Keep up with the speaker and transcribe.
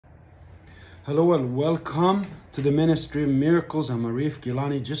Hello and welcome to the Ministry of Miracles. I'm Arif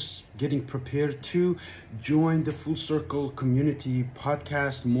Gilani, just getting prepared to join the Full Circle Community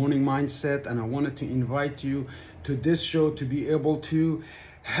Podcast Morning Mindset. And I wanted to invite you to this show to be able to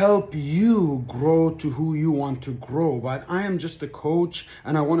help you grow to who you want to grow. But I am just a coach,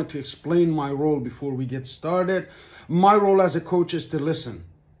 and I wanted to explain my role before we get started. My role as a coach is to listen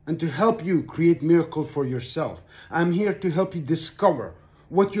and to help you create miracles for yourself. I'm here to help you discover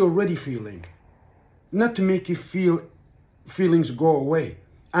what you're already feeling, not to make you feel feelings go away.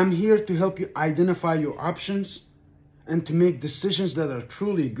 I'm here to help you identify your options and to make decisions that are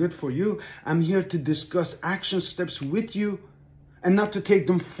truly good for you. I'm here to discuss action steps with you and not to take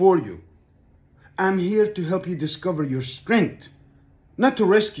them for you. I'm here to help you discover your strength, not to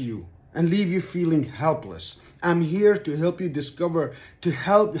rescue you and leave you feeling helpless. I'm here to help you discover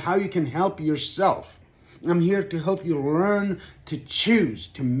how you can help yourself. I'm here to help you learn to choose,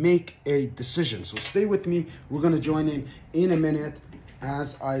 to make a decision. So stay with me. We're going to join in a minute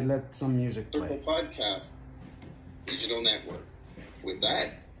as I let some music play. Circle Podcast, Digital Network. With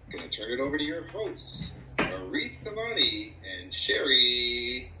that, I'm going to turn it over to your hosts, Arif Gilani and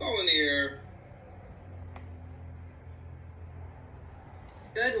Sherry Tholineer.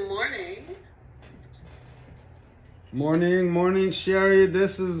 Good morning. Morning, Sherry.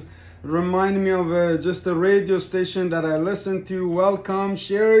 This is remind me of just a radio station that I listen to. Welcome,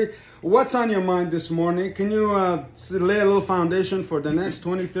 Sherry. What's on your mind this morning? Can you lay a little foundation for the next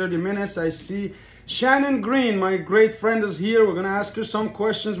 20-30 minutes? I see Shannon Green, my great friend, is here. We're going to ask her some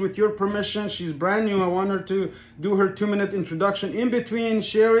questions with your permission. She's brand new. I want her to do her 2-minute introduction. In between,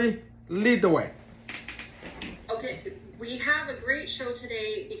 Sherry, lead the way. Okay, we have a great show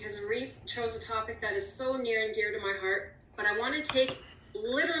today because Arif chose a topic that is so near and dear to my heart. But I want to take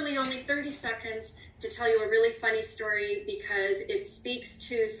literally only 30 seconds to tell you a really funny story because it speaks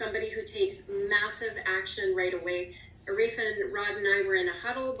to somebody who takes massive action right away. Arif and Rod and I were in a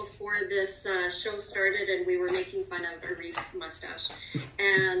huddle before this show started, and we were making fun of Arif's mustache,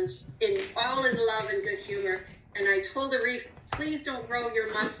 and all in love and good humor. And I told Arif, please don't grow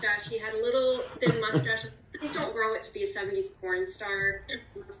your mustache. He had a little thin mustache. Please don't grow it to be a 70s porn star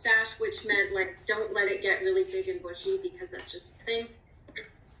mustache, which meant, like, don't let it get really big and bushy because that's just a thing.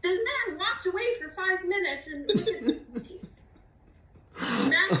 The man walked away for 5 minutes and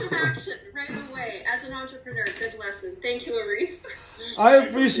massive action right away. As an entrepreneur, good lesson. Thank you, Arif. I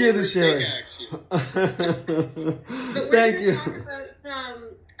appreciate it, Sherry. Thank you.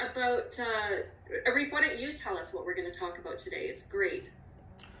 About Arif, why don't you tell us what we're going to talk about today? It's great.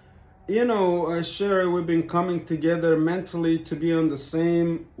 You know, Sherry, we've been coming together mentally to be on the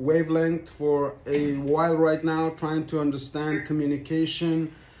same wavelength for a while right now, trying to understand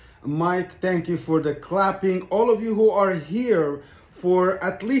communication. Mike, thank you for the clapping. All of you who are here for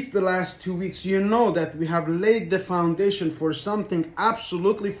at least the last 2 weeks, you know that we have laid the foundation for something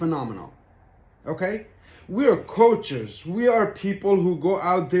absolutely phenomenal. Okay? We are coaches. We are people who go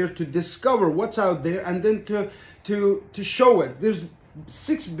out there to discover what's out there and then to show it. There's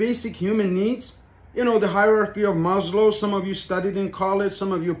 6 basic human needs. You know, the hierarchy of Maslow. Some of you studied in college.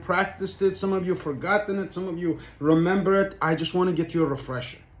 Some of you practiced it. Some of you forgotten it. Some of you remember it. I just want to get you a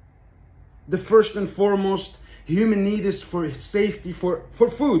refresher. The first and foremost human need is for safety, for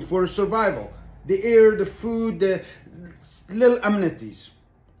food, for survival. The air, the food, the little amenities.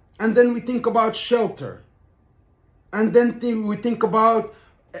 And then we think about shelter. And then we think about,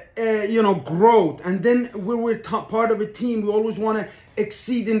 growth. And then when we're part of a team, we always want to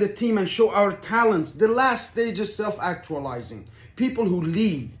exceed in the team and show our talents. The last stage is self-actualizing. People who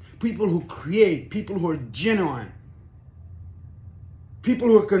lead, people who create, people who are genuine. People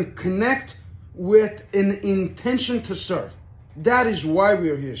who can connect with an intention to serve. That is why we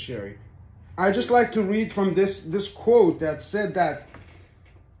are here, Sherry. I just like to read from this quote that said that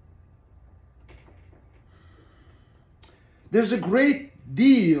there's a great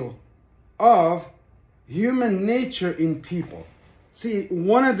deal of human nature in people. See,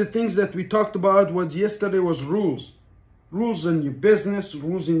 one of the things that we talked about yesterday was rules. Rules in your business,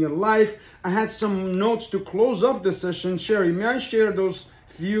 rules in your life. I had some notes to close up the session. Sherry, may I share those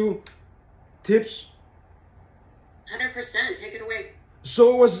few tips? 100%. Take it away.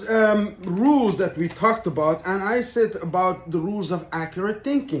 So it was rules that we talked about, and I said about the rules of accurate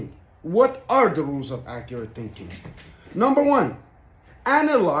thinking. What are the rules of accurate thinking? Number 1,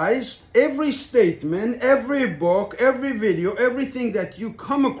 analyze every statement, every book, every video, everything that you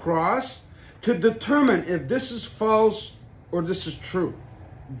come across to determine if this is false or this is true.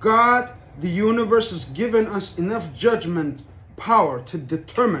 God, the universe, has given us enough judgment power to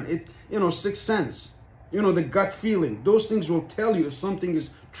determine it. You know, sixth sense, you know, the gut feeling. Those things will tell you if something is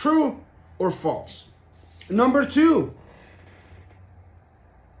true or false. Number two,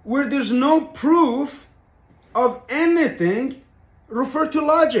 where there's no proof of anything, refer to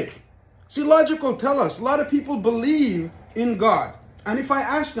logic. See, logic will tell us. A lot of people believe in God. And if I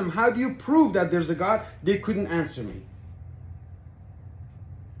ask them, how do you prove that there's a God? They couldn't answer me.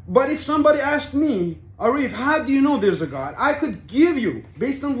 But if somebody asked me, Arif, how do you know there's a God? I could give you,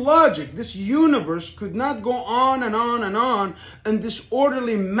 based on logic, this universe could not go on and on and on in this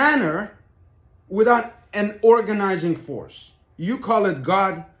orderly manner without an organizing force. You call it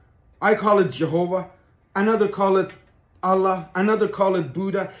God, I call it Jehovah, another call it Allah, another call it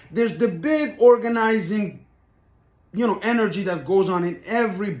Buddha. There's the big organizing, energy that goes on in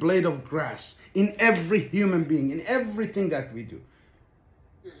every blade of grass, in every human being, in everything that we do.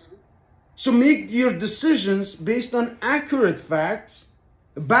 So make your decisions based on accurate facts,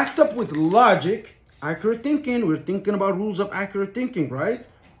 backed up with logic, accurate thinking. We're thinking about rules of accurate thinking, right?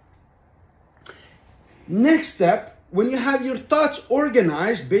 Next step, when you have your thoughts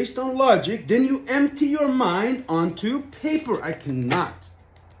organized based on logic, then you empty your mind onto paper. I cannot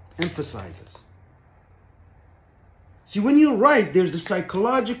emphasize this. See, when you write, there's a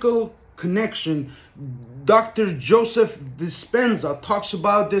psychological connection. Dr. Joseph Dispenza talks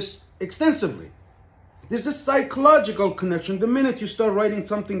about this extensively. There's a psychological connection. The minute you start writing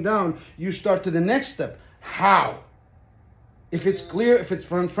something down, you start to the next step. How? If it's clear, if it's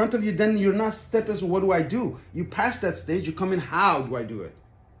in front of you, then your next step is, what do I do? You pass that stage, you come in, how do I do it?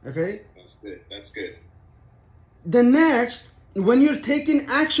 Okay? That's good. That's good. The next, when you're taking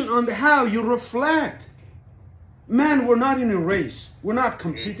action on the how, you reflect. Man, we're not in a race. We're not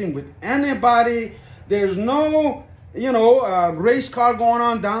competing with anybody. There's no race car going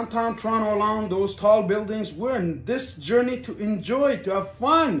on downtown Toronto along those tall buildings. We're in this journey to enjoy, to have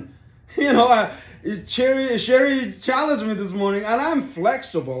fun. Sherry challenged me this morning, and I'm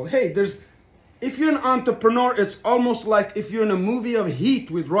flexible. Hey, if you're an entrepreneur, it's almost like if you're in a movie of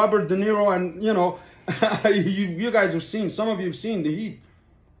Heat with Robert De Niro, and you guys have seen, some of you have seen the Heat.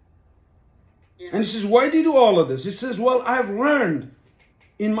 Yeah. And he says, why do you do all of this? He says, well, I've learned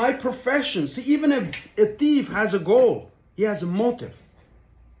in my profession. See, even a thief has a goal. He has a motive.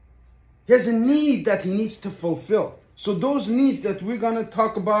 He has a need that he needs to fulfill. So those needs that we're going to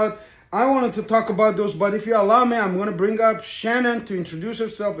talk about, I wanted to talk about those, but if you allow me, I'm going to bring up Shannon to introduce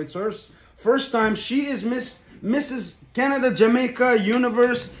herself. It's her first time. She is Mrs. Canada, Jamaica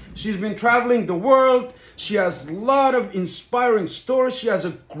Universe. She's been traveling the world. She has a lot of inspiring stories. She has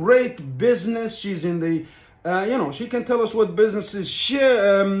a great business. She's in the she can tell us what business is.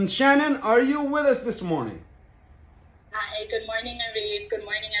 Shannon, are you with us this morning? Hi, good morning, Arif. Good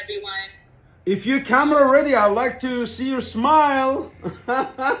morning, everyone. If you're camera ready, I'd like to see your smile.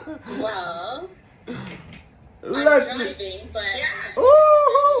 Well, I'm driving, but...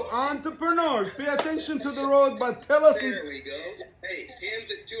 Ooh, entrepreneurs, pay attention to the road, but tell us... There we go. Hey,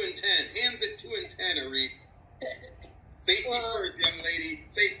 hands at 2 and 10. Hands at 2 and 10, Arif. Safety first, young lady.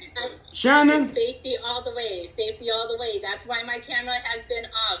 Safety first. Shannon? Safety all the way. Safety all the way. That's why my camera has been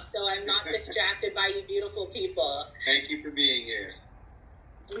off, so I'm not distracted by you beautiful people. Thank you for being here.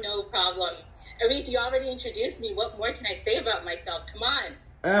 No problem. Arif, you already introduced me. What more can I say about myself? Come on.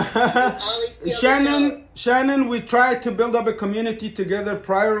 Shannon, we tried to build up a community together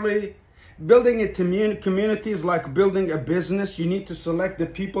priorly. Building a community is like building a business. You need to select the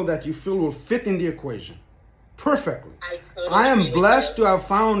people that you feel will fit in the equation perfectly. I am blessed to have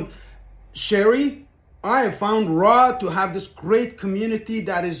found Sherry. I have found Ra to have this great community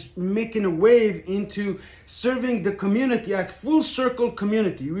that is making a wave into serving the community at full circle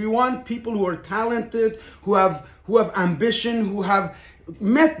community. We want people who are talented, who have ambition, who have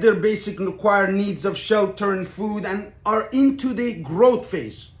met their basic required needs of shelter and food and are into the growth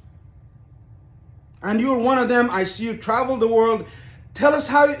phase. And you're one of them. I see you travel the world. Tell us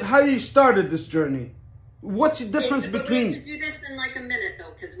how you started this journey. What's the difference between... We're going to do this in like a minute,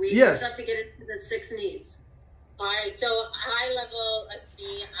 though, because we just have to get into the 6 needs. All right, so high level of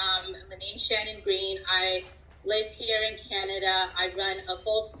me, my name's Shannon Green. I live here in Canada. I run a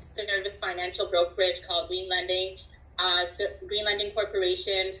full-service financial brokerage called Green Lending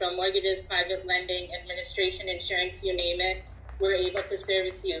Corporation. From mortgages, private lending, administration, insurance, you name it, we're able to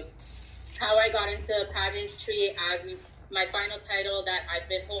service you. How I got into pageantry, as my final title that I've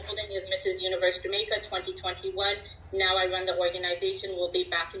been holding is Mrs. Universe Jamaica 2021. Now I run the organization. We'll be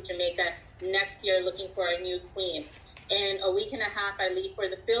back in Jamaica next year looking for a new queen. In a week and a half, I leave for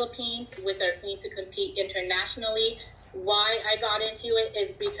the Philippines with our queen to compete internationally. Why I got into it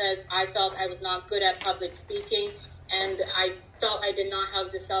is because I felt I was not good at public speaking, and I felt I did not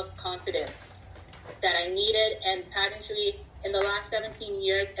have the self-confidence that I needed, and pageantry in the last 17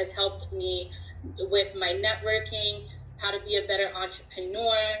 years has helped me with my networking, how to be a better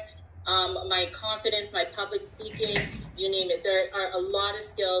entrepreneur, my confidence, my public speaking, you name it. There are a lot of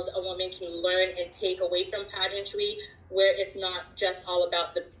skills a woman can learn and take away from pageantry, where it's not just all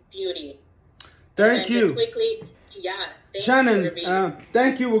about the beauty. Thank you. Quickly, yeah. Shannon,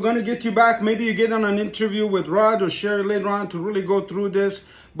 thank you. We're going to get you back. Maybe you get on an interview with Rod or Sherry later on to really go through this.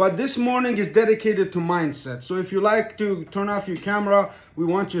 But this morning is dedicated to mindset. So if you like to turn off your camera, we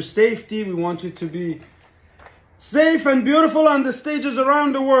want your safety. We want you to be safe and beautiful on the stages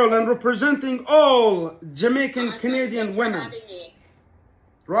around the world and representing all Jamaican Canadian women.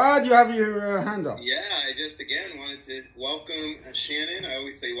 Rod, you have your hand up. Yeah, I just again wanted to welcome Shannon. I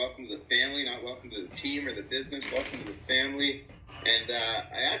always say welcome to the family, not welcome to the team or the business. Welcome to the family. And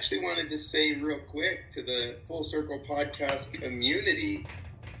I actually wanted to say real quick to the Full Circle podcast community,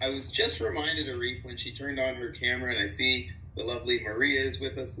 I was just reminded of Arif when she turned on her camera, and I see the lovely Maria is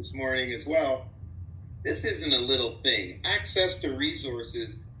with us this morning as well. This isn't a little thing. Access to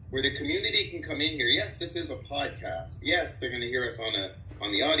resources where the community can come in here. Yes, this is a podcast. Yes, they're going to hear us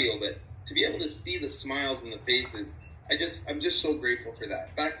on the audio, but to be able to see the smiles and the faces, I'm just so grateful for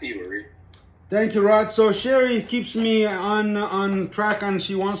that. Back to you, Arif. Thank you, Rod. So Sherry keeps me on track, and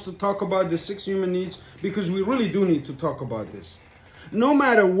she wants to talk about the 6 human needs, because we really do need to talk about this. No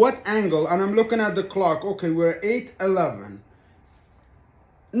matter what angle, and I'm looking at the clock, okay, we're 8:11.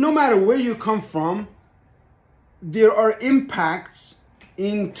 No matter where you come from, there are impacts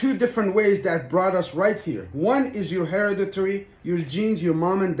in 2 different ways that brought us right here. One is your hereditary, your genes, your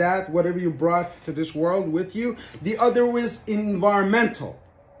mom and dad, whatever you brought to this world with you. The other was environmental.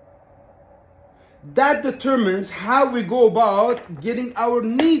 That determines how we go about getting our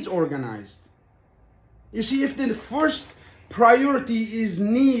needs organized. You see, if the first priority is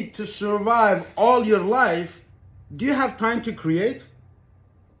need to survive all your life, do you have time to create?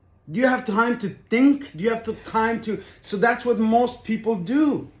 Do you have time to think? Do you have time to... So that's what most people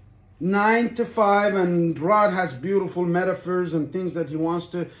do. 9 to 5, and Rod has beautiful metaphors and things that he wants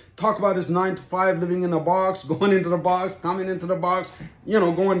to talk about is 9 to 5, living in a box, going into the box, coming into the box, you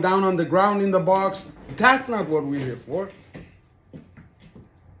know, going down on the ground in the box. That's not what we're here for.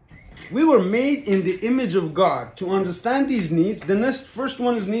 We were made in the image of God to understand these needs. The first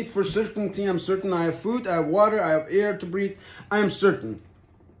one is need for certainty. I'm certain I have food, I have water, I have air to breathe. I am certain.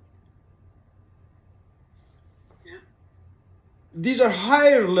 These are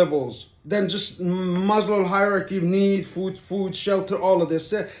higher levels than just Maslow hierarchy of need, food, shelter, all of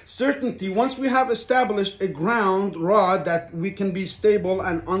this. Certainty, once we have established a ground, Rod, that we can be stable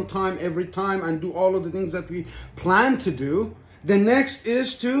and on time every time and do all of the things that we plan to do, the next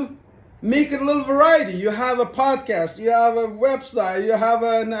is to make it a little variety. You have a podcast, you have a website, you have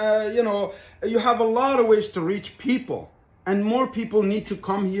you have a lot of ways to reach people. And more people need to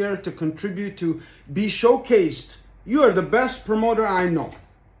come here to contribute, to be showcased. You are the best promoter I know.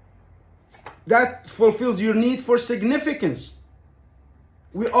 That fulfills your need for significance.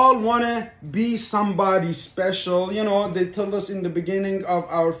 We all want to be somebody special. You know, they told us in the beginning of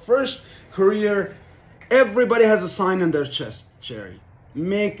our first career, everybody has a sign on their chest, Sherry.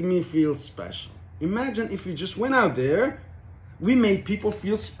 Make me feel special. Imagine if we just went out there, we made people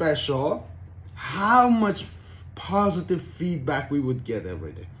feel special, how much positive feedback we would get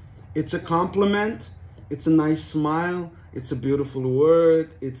every day. It's a compliment. It's a nice smile. It's a beautiful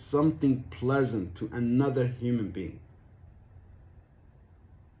word. It's something pleasant to another human being.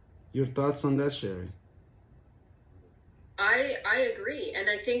 Your thoughts on that, Sherry? I agree, and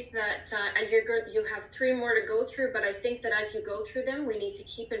I think that you have 3 more to go through, but I think that as you go through them, we need to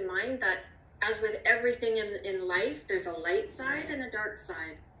keep in mind that as with everything in life, there's a light side and a dark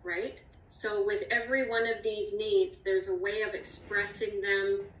side, right? So with every one of these needs, there's a way of expressing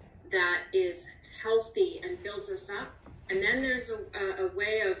them that is healthy and builds us up, and then there's a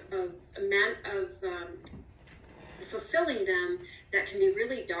way of fulfilling them that can be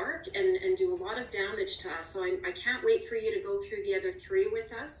really dark and do a lot of damage to us. So I can't wait for you to go through the other 3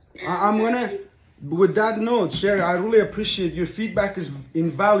 with us. I'm gonna, with that note, Sherry, I really appreciate your feedback, is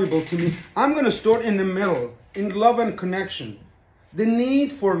invaluable to me. I'm gonna start in the middle, in love and connection. The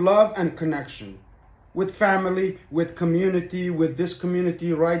need for love and connection with family, with community, with this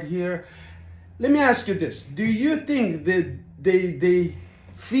community right here. Let me ask you this. Do you think that the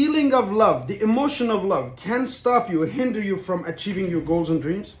feeling of love, the emotion of love can stop you, hinder you from achieving your goals and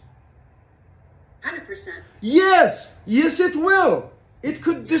dreams? 100%. Yes. Yes, it will. It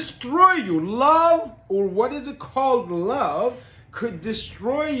could destroy you. Love, or what is it called, love, could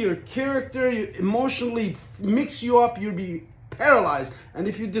destroy your character, you emotionally mix you up, you'll be paralyzed. And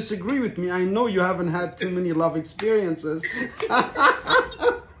if you disagree with me, I know you haven't had too many love experiences. I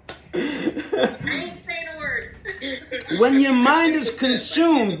ain't saying a word. When your mind is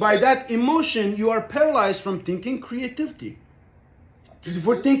consumed by that emotion, you are paralyzed from thinking creativity.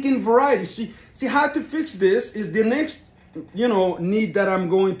 We're thinking variety. See how to fix this is the next, need that I'm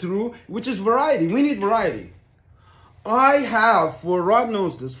going through, which is variety. We need variety. I have, Rod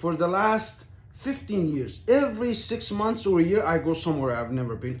knows this, for the last 15 years, every 6 months or a year, I go somewhere I've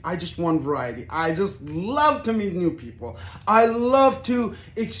never been. I just want variety. I just love to meet new people. I love to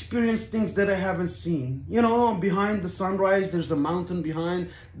experience things that I haven't seen. Behind the sunrise, there's a mountain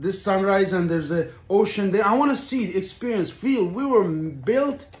behind this sunrise, and there's an ocean there. I want to see, experience, feel. We were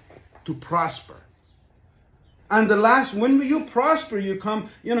built to prosper. And when you prosper, you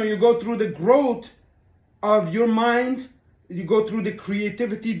go through the growth of your mind. You go through the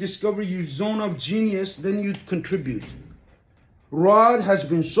creativity, discover your zone of genius, then you contribute. Rod has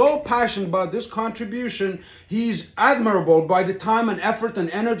been so passionate about this contribution. He's admirable by the time and effort and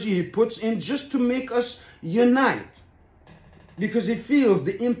energy he puts in just to make us unite. Because he feels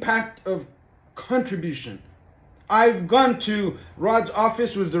the impact of contribution. I've gone to Rod's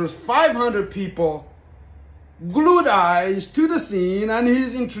office where there's 500 people, glued eyes to the scene, and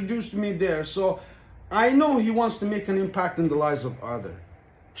he's introduced me there. So I know he wants to make an impact in the lives of others.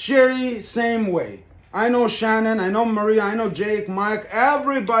 Sherry, same way. I know Shannon, I know Maria, I know Jake, Mike.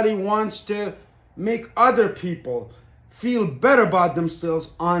 Everybody wants to make other people feel better about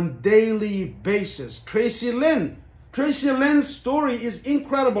themselves on daily basis. Tracy Lynn's story is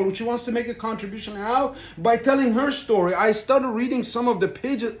incredible. She wants to make a contribution. How? By telling her story. I started reading some of the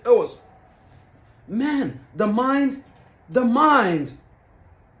pages. It was, man, the mind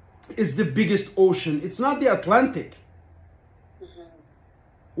is the biggest ocean. It's not the Atlantic.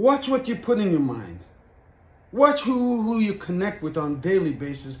 Watch what you put in your mind. Watch who you connect with on a daily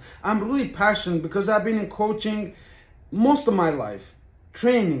basis. I'm really passionate because I've been in coaching most of my life.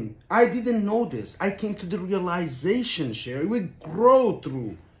 Training. I didn't know this. I came to the realization, Sherry. We grow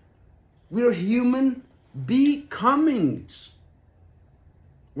through. We're human becomings.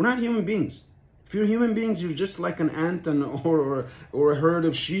 We're not human beings. If you're human beings, you're just like an ant or a herd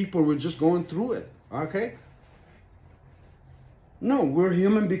of sheep, or we're just going through it, okay? No, we're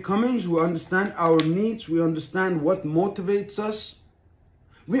human becomings. We understand our needs. We understand what motivates us.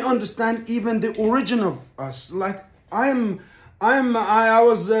 We understand even the origin of us. Like I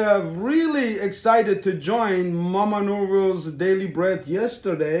was really excited to join Mama Norville's Daily Breath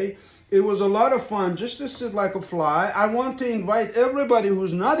yesterday. It was a lot of fun just to sit like a fly. I want to invite everybody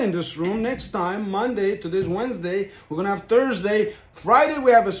who's not in this room next time, Monday, today's Wednesday. We're going to have Thursday. Friday,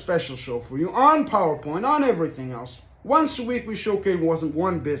 we have a special show for you on PowerPoint, on everything else. Once a week, we showcase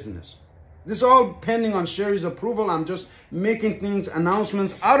one business. This is all pending on Sherry's approval. I'm just making things,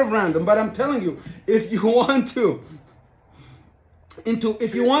 announcements out of random. But I'm telling you, if you want to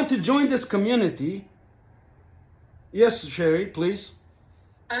join this community, yes, Sherry, please.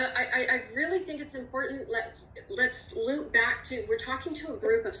 I really think it's important. Let's loop back to, we're talking to a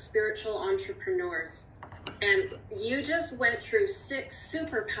group of spiritual entrepreneurs, and you just went through 6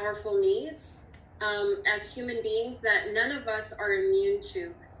 super powerful needs as human beings that none of us are immune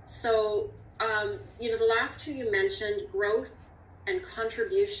to. So, the last 2 you mentioned, growth and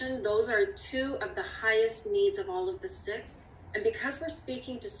contribution, those are 2 of the highest needs of all of the 6. And because we're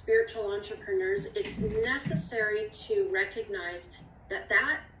speaking to spiritual entrepreneurs, it's necessary to recognize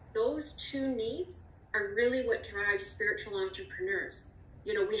that those 2 needs are really what drives spiritual entrepreneurs.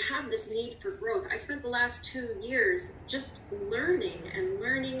 We have this need for growth. I spent the last 2 years just learning. And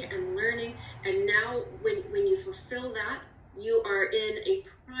now when you fulfill that, you are in a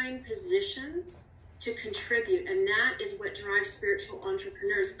prime position to contribute. And that is what drives spiritual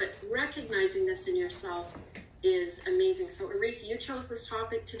entrepreneurs. But recognizing this in yourself is amazing. So Arif, you chose this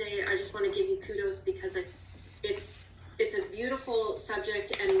topic today. I just want to give you kudos because it's a beautiful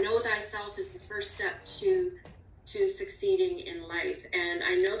subject, and know thyself is the first step to succeeding in life. And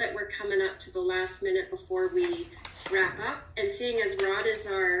I know that we're coming up to the last minute before we wrap up. And seeing as Rod is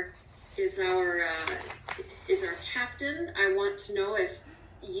our captain, I want to know if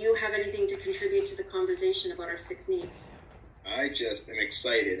you have anything to contribute to the conversation about our 6 needs. I just am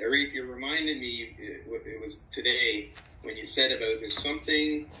excited. Arif, you reminded me, it was today when you said about there's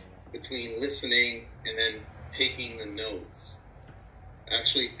something between listening and then taking the notes,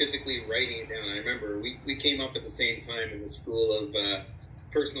 actually physically writing it down. I remember we came up at the same time in the School of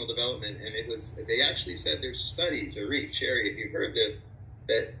Personal Development, and they actually said there's studies, Arif, Sherry, if you've heard this,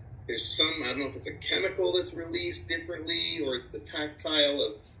 that there's some, I don't know if it's a chemical that's released differently or it's the tactile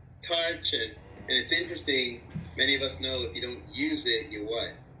of touch, and it's interesting many of us know if you don't use it, you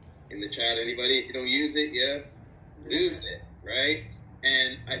what? In the chat, anybody? If you don't use it, you lose it, right?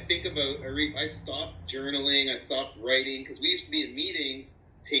 And I think about Arif, I stopped journaling, I stopped writing, because we used to be in meetings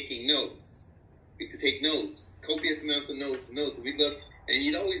taking notes. We used to take notes, copious amounts of notes, and we'd look, and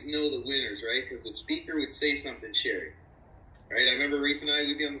you'd always know the winners, right? Because the speaker would say something, Sherry, right? I remember Arif and I,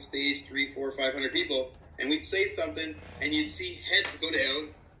 we'd be on the stage, 300, 400, 500 people, and we'd say something, and you'd see heads go down,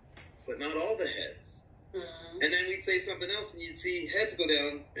 but not all the heads. Mm-hmm. And then we'd say something else, and you'd see heads go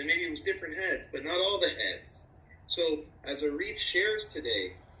down, and maybe it was different heads, but not all the heads. So as Arif shares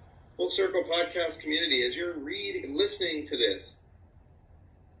today, Full Circle Podcast community, as you're listening to this,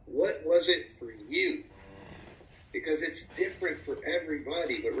 what was it for you? Because it's different for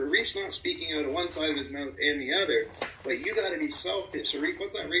everybody. But Arif's not speaking out of one side of his mouth and the other, but you got to be selfish. Arif,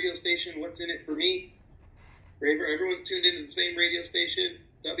 what's that radio station? What's in it for me? Everyone's tuned into the same radio station,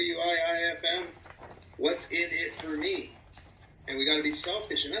 WIIFM. What's in it for me? And we got to be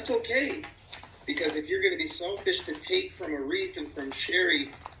selfish, and that's okay. Because if you're going to be selfish to take from Arif and from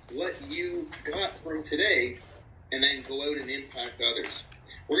Sherry what you got from today, and then go out and impact others.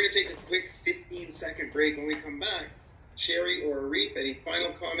 We're going to take a quick 15-second break. When we come back, Sherry or Arif, any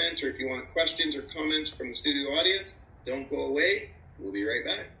final comments, or if you want questions or comments from the studio audience, don't go away. We'll be right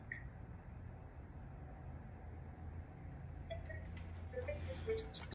back.